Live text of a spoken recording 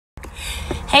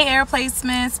Hey, air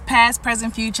placements, past,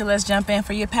 present, future. Let's jump in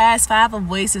for your past 5 of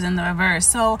voices in the reverse.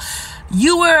 So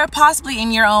you were possibly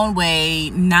in your own way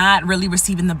not really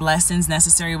receiving the blessings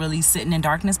necessary, really sitting in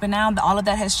darkness, but now all of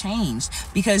that has changed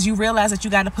because you realize that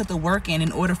you got to put the work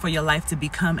in order for your life to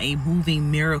become a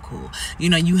moving miracle. You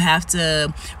know, you have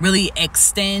to really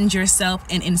extend yourself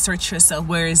and insert yourself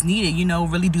where it's needed, you know,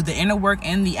 really do the inner work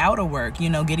and the outer work, you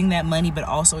know, getting that money, but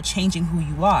also changing who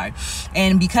you are.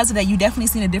 And because of that, you definitely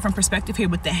seen a different perspective here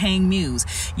with the hang muse,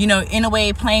 you know, in a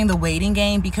way playing the waiting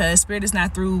game, because spirit is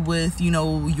not through with, you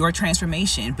know, your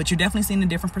transformation, but you're definitely seeing a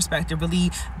different perspective,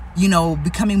 really, you know,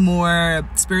 becoming more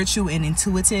spiritual and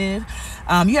intuitive.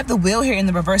 You have the wheel here in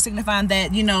the reverse, signifying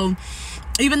that, you know,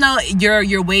 even though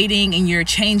you're waiting and you're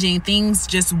changing, things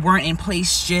just weren't in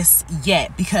place just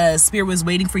yet because spirit was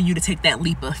waiting for you to take that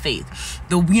leap of faith.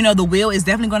 The wheel is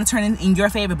definitely going to turn in your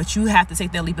favor, but you have to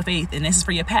take that leap of faith, and this is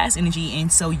for your past energy.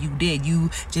 And so you did.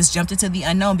 You just jumped into the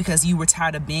unknown because you were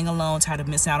tired of being alone, tired of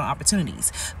missing out on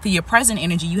opportunities. For your present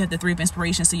energy, you have the 3 of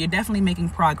inspiration, so you're definitely making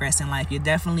progress in life. You're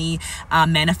definitely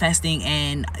manifesting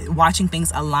and watching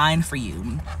things align for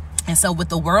you. And so with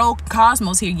the world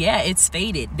cosmos here, yeah, it's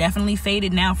faded, definitely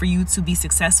faded now for you to be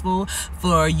successful,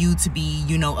 for you to be,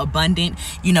 you know, abundant.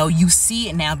 You know, you see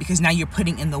it now because now you're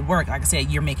putting in the work. Like I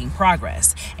said, you're making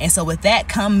progress. And so with that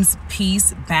comes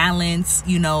peace, balance,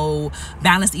 you know,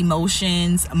 balanced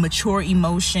emotions, mature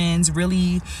emotions,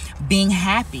 really being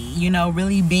happy, you know,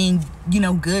 really being, you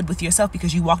know, good with yourself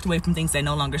because you walked away from things that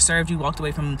no longer served you, walked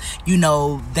away from, you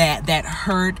know, that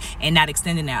hurt and not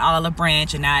extending that olive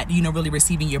branch and not, you know, really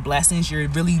receiving your blessings. You're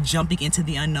really jumping into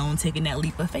the unknown, taking that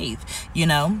leap of faith, you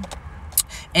know.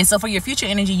 And so for your future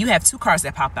energy, you have 2 cards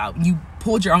that pop out. You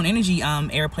pulled your own energy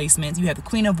air placements. You have the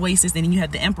Queen of Voices, and then you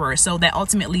have the Emperor. So that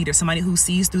ultimate leader, somebody who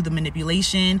sees through the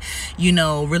manipulation, you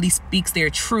know, really speaks their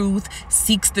truth,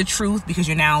 seeks the truth, because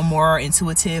you're now more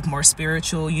intuitive, more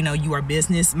spiritual. You know, you are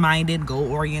business minded,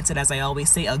 goal oriented, as I always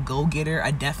say, a go-getter,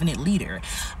 a definite leader.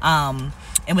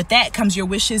 And with that comes your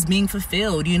wishes being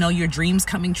fulfilled, you know, your dreams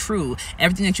coming true.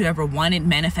 Everything that you ever wanted,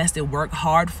 manifested, worked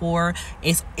hard for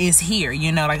is here.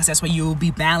 You know, like I said, that's why you will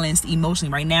be balanced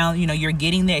emotionally. Right now, you know, you're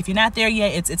getting there. If you're not there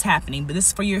yet, it's happening. But this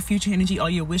is for your future energy. All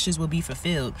your wishes will be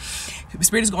fulfilled.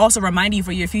 Spirit is also reminding you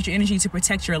for your future energy to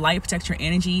protect your light, protect your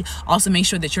energy. Also make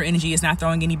sure that your energy is not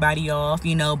throwing anybody off,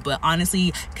 you know, but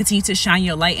honestly, continue to shine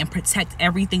your light and protect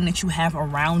everything that you have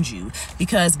around you,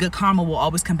 because good karma will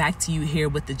always come back to you here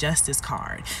with the Justice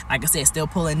card. Like I said, still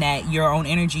pulling that your own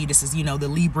energy. This is, you know, the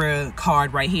Libra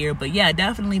card right here. But yeah,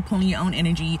 definitely pulling your own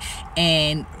energy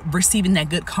and receiving that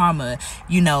good karma,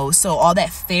 you know. So all that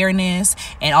fairness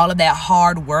and all of that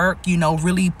hard work, you know,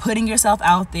 really putting yourself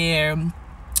out there,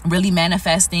 really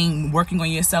manifesting, working on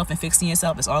yourself and fixing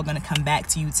yourself, is all going to come back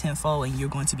to you tenfold, and you're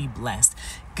going to be blessed.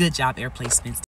 Good job, air placements.